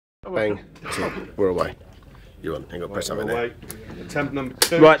Bang. We're away. You're on. Hang on, press something there. Attempt number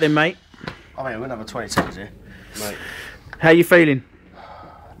 2. Right then, mate. I mean, we're another 20 seconds here. Mate. How you feeling?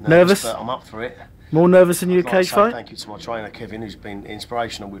 Nervous? But I'm up for it. More nervous than your I'd like to cage say fight? thank you to my trainer, Kevin, who's been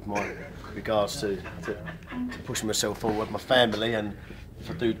inspirational with my regards to pushing myself forward. My family, and if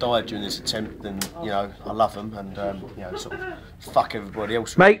I do die during this attempt, then, you know, I love them and, you know, sort of fuck everybody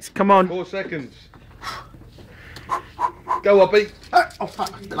else. Mates, come on. 4 seconds. Go, Oppie. Oh,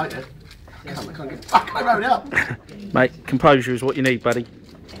 fuck. Later. I can't get fucking road up. Mate, composure is what you need, buddy.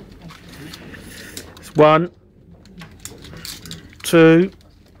 It's 1, 2.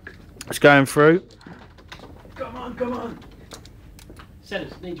 It's going through. Come on, come on.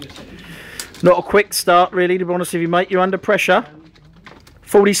 Sellers, need you a second. Not a quick start, really, to be honest with you, mate. You're under pressure.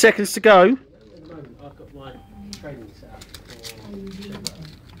 40 seconds to go. At the moment, I've got my training set up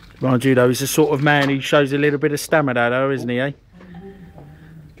for Mind you, though, he's the sort of man who shows a little bit of stamina, though, isn't he, eh?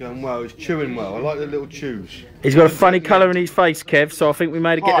 Going well, he's chewing well. I like the little chews. He's got a funny colour in his face, Kev, so I think we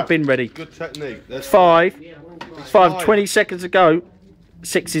made to get the bin ready. Good technique. That's 5, 20 seconds to go.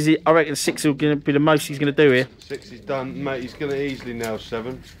 6 is it? I reckon 6 is going to be the most he's going to do here. 6 is done, mate. He's going to easily nail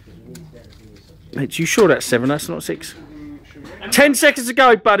 7. Mate, you sure that's 7? That's not 6. 10 seconds to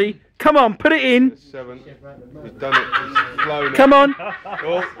go, buddy. Come on, put it in. That's 7. He's done it. He's flown Come on.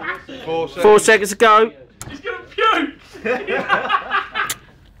 4 seconds. 4 seconds to go. He's going to puke!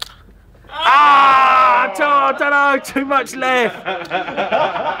 I don't know. Too much left.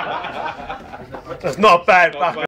 That's not bad.